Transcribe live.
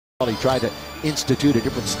He tried to institute a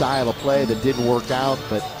different style of play that didn't work out,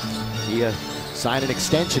 but he signed an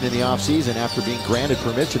extension in the offseason after being granted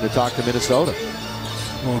permission to talk to Minnesota.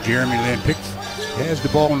 Well, Jeremy Lin has the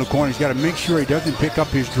ball in the corner. He's got to make sure he doesn't pick up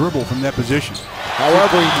his dribble from that position.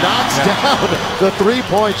 However, he knocks down the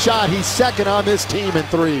three-point shot. He's second on this team in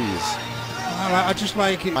threes. I just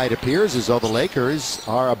like it. It appears as though the Lakers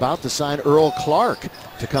are about to sign Earl Clark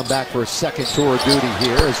to come back for a second tour of duty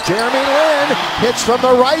here as Jeremy Lin hits from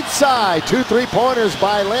the right side. 2 3-pointers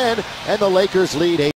by Lin, and the Lakers lead 8.